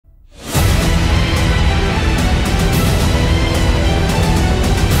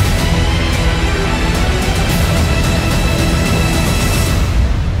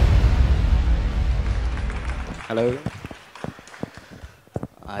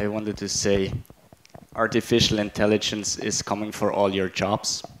I wanted to say artificial intelligence is coming for all your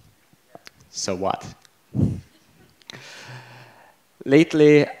jobs. So what?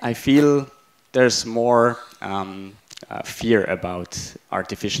 Lately, I feel there's more fear about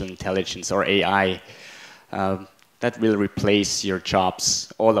artificial intelligence or AI that will replace your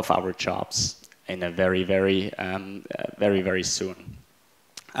jobs, all of our jobs, in a very soon.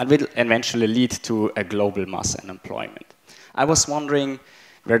 And will eventually lead to a global mass unemployment. I was wondering,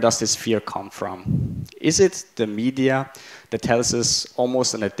 where does this fear come from? Is it the media that tells us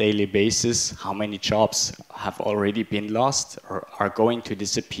almost on a daily basis how many jobs have already been lost or are going to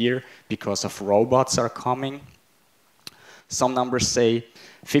disappear because of robots are coming? Some numbers say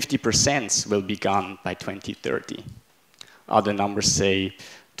 50% will be gone by 2030. Other numbers say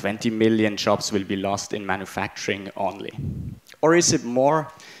 20 million jobs will be lost in manufacturing only. Or is it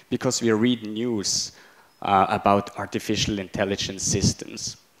more because we read news about artificial intelligence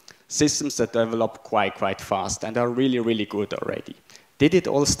systems? Systems that develop quite fast and are really good already. Did it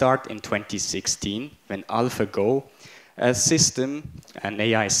all start in 2016 when AlphaGo, an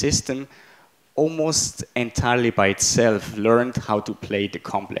AI system, almost entirely by itself learned how to play the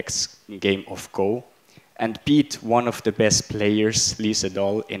complex game of Go and beat one of the best players, Lee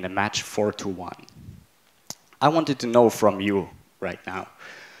Sedol, in a match 4-1. I wanted to know from you right now,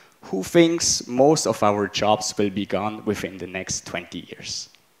 who thinks most of our jobs will be gone within the next 20 years?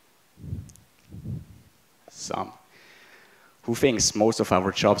 Some. Who thinks most of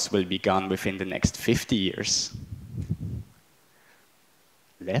our jobs will be gone within the next 50 years?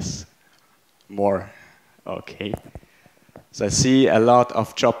 Less? More? Okay. So I see a lot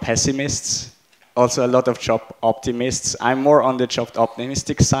of job pessimists, also a lot of job optimists. I'm more on the job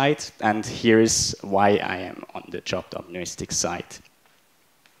optimistic side, and here is why I am on the job optimistic side.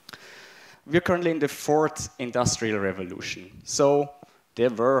 We're currently in the 4th industrial revolution. So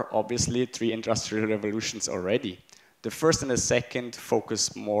there were obviously 3 industrial revolutions already. The first and the second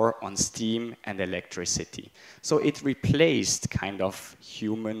focused more on steam and electricity. So it replaced kind of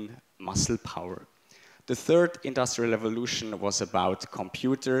human muscle power. The 3rd industrial revolution was about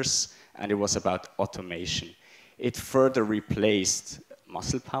computers and it was about automation. It further replaced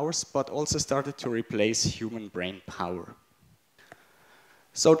muscle powers, but also started to replace human brain power.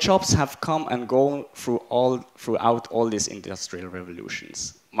 So jobs have come and gone throughout all these industrial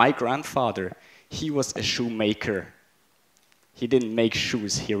revolutions. My grandfather, he was a shoemaker. He didn't make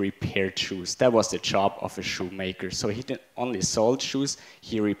shoes, he repaired shoes. That was the job of a shoemaker. So he didn't only sold shoes,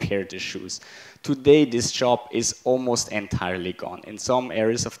 he repaired the shoes. Today, this job is almost entirely gone. In some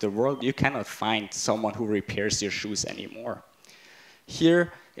areas of the world, you cannot find someone who repairs your shoes anymore.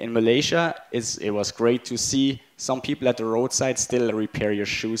 Here in Malaysia, it was great to see some people at the roadside still repair your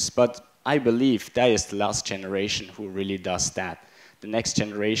shoes, but I believe that is the last generation who really does that. The next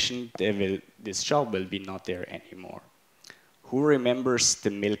generation, this job will be not there anymore. Who remembers the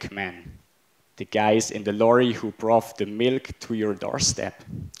milkman? The guys in the lorry who brought the milk to your doorstep?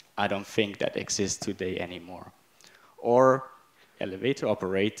 I don't think that exists today anymore. Or elevator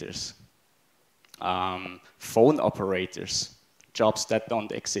operators, phone operators, jobs that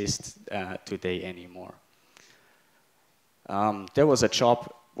don't exist today anymore. There was a job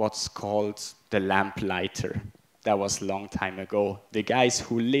what's called the lamp lighter. That was a long time ago. The guys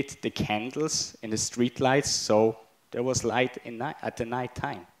who lit the candles in the street lights, so there was light at the night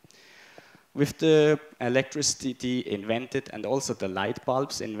time. With the electricity invented and also the light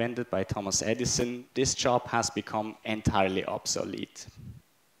bulbs invented by Thomas Edison, this job has become entirely obsolete.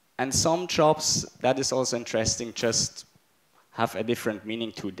 And some jobs, that is also interesting, just have a different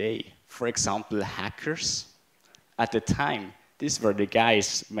meaning today. For example, hackers. At the time, these were the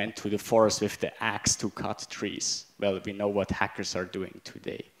guys who went to the forest with the axe to cut trees. Well, we know what hackers are doing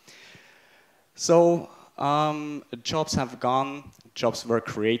today. So jobs have gone, jobs were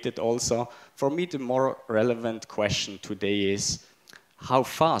created also. For me, the more relevant question today is how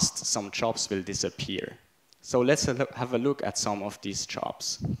fast some jobs will disappear. So let's have a look at some of these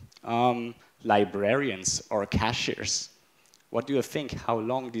jobs. Librarians or cashiers. What do you think? How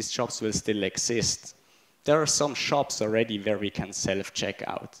long these jobs will still exist? There are some shops already where we can self-check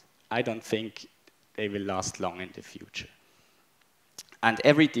out. I don't think they will last long in the future. And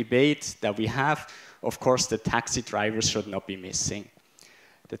every debate that we have, of course, the taxi drivers should not be missing.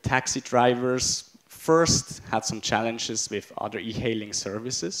 The taxi drivers first had some challenges with other e-hailing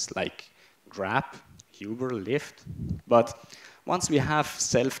services like Grab, Uber, Lyft. But once we have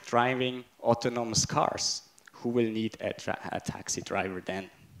self-driving autonomous cars, who will need a taxi driver then?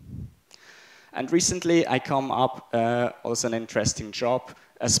 And recently I come up also an interesting job,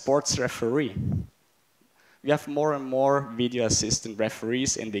 a sports referee. We have more and more video assistant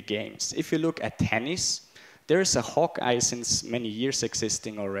referees in the games. If you look at tennis, there is a Hawkeye since many years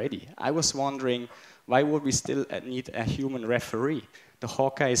existing already. I was wondering, why would we still need a human referee? The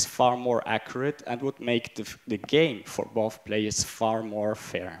Hawkeye is far more accurate and would make the game for both players far more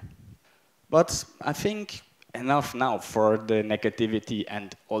fair. But I think enough now for the negativity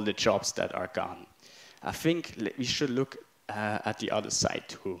and all the jobs that are gone. I think we should look at the other side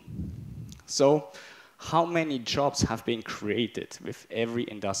too. So, how many jobs have been created with every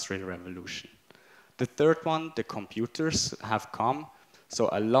industrial revolution? The third one, the computers have come, so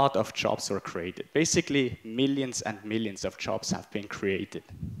a lot of jobs were created. Basically, millions and millions of jobs have been created.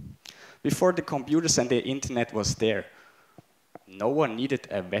 Before the computers and the internet was there, no one needed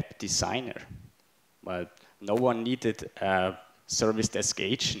a web designer. Well, no one needed a service desk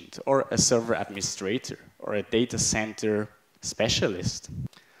agent or a server administrator or a data center specialist.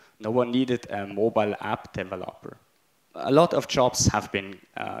 No one needed a mobile app developer. A lot of jobs have been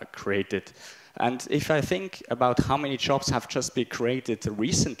created. And if I think about how many jobs have just been created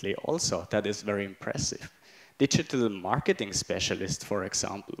recently also, that is very impressive. Digital marketing specialist, for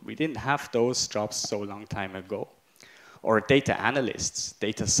example, we didn't have those jobs so long time ago. Or data analysts,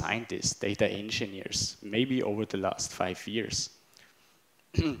 data scientists, data engineers, maybe over the last 5 years.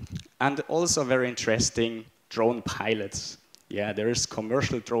 And also very interesting, drone pilots. Yeah, there is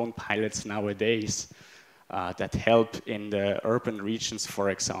commercial drone pilots nowadays that help in the urban regions, for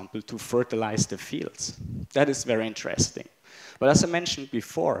example, to fertilize the fields. That is very interesting. But as I mentioned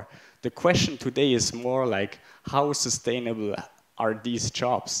before, the question today is more like, how sustainable are these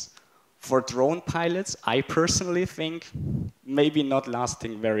jobs? For drone pilots, I personally think maybe not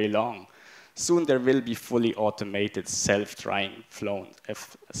lasting very long. Soon there will be fully automated self-flying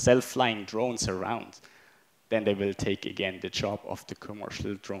drones around. Then they will take again the job of the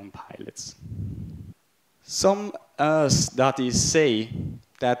commercial drone pilots. Some studies say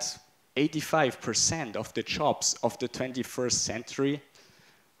that 85% of the jobs of the 21st century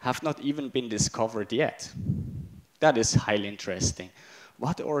have not even been discovered yet. That is highly interesting.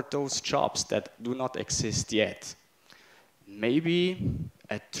 What are those jobs that do not exist yet? Maybe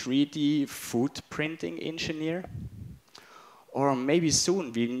a 3D food printing engineer? Or maybe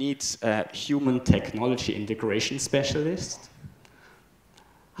soon we need a human technology integration specialist?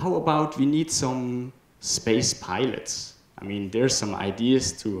 How about we need some space pilots? I mean, there's some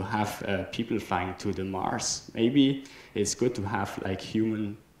ideas to have people flying to the Mars. Maybe it's good to have like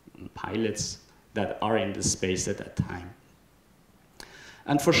human pilots that are in the space at that time.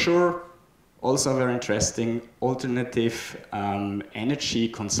 And for sure, also very interesting, alternative energy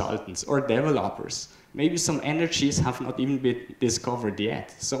consultants or developers. Maybe some energies have not even been discovered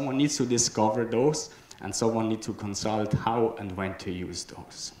yet. Someone needs to discover those, and someone needs to consult how and when to use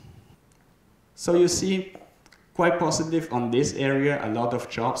those. So you see, quite positive on this area. A lot of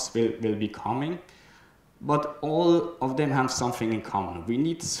jobs will be coming, but all of them have something in common. We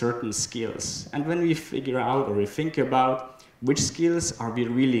need certain skills. And when we figure out or we think about which skills are we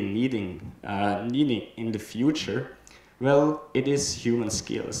really needing in the future, well, it is human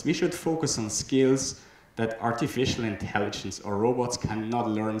skills. We should focus on skills that artificial intelligence or robots cannot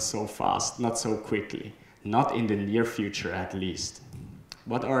learn so fast, not so quickly, not in the near future at least.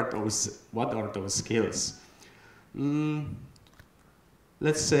 What are those skills?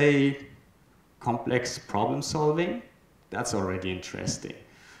 Let's say complex problem solving. That's already interesting.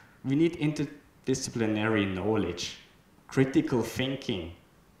 We need interdisciplinary knowledge, critical thinking,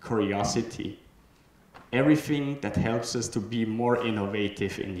 curiosity, everything that helps us to be more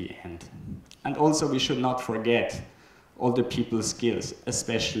innovative in the end. And also we should not forget all the people skills,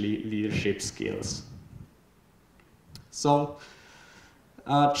 especially leadership skills. So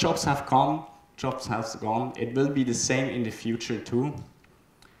jobs have come, jobs have gone. It will be the same in the future too.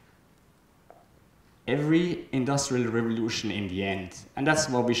 Every industrial revolution in the end, and that's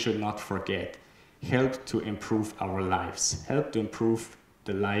what we should not forget, helped to improve our lives, helped to improve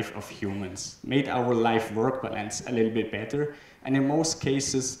the life of humans, made our life-work balance a little bit better, and in most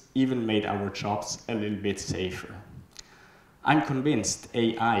cases even made our jobs a little bit safer. I'm convinced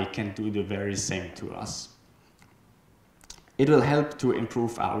AI can do the very same to us. It will help to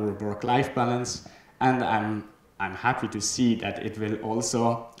improve our work-life balance, and I'm happy to see that it will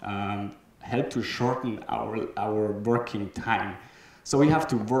also help to shorten our working time. So we have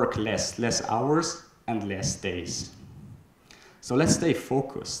to work less hours and less days. So let's stay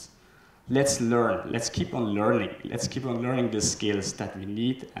focused. Let's learn. Let's keep on learning. Let's keep on learning the skills that we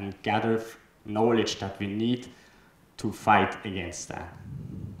need and gather knowledge that we need to fight against that.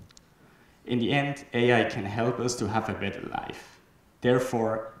 In the end, AI can help us to have a better life.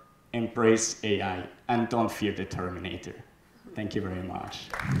 Therefore, embrace AI, and don't fear the Terminator. Thank you very much.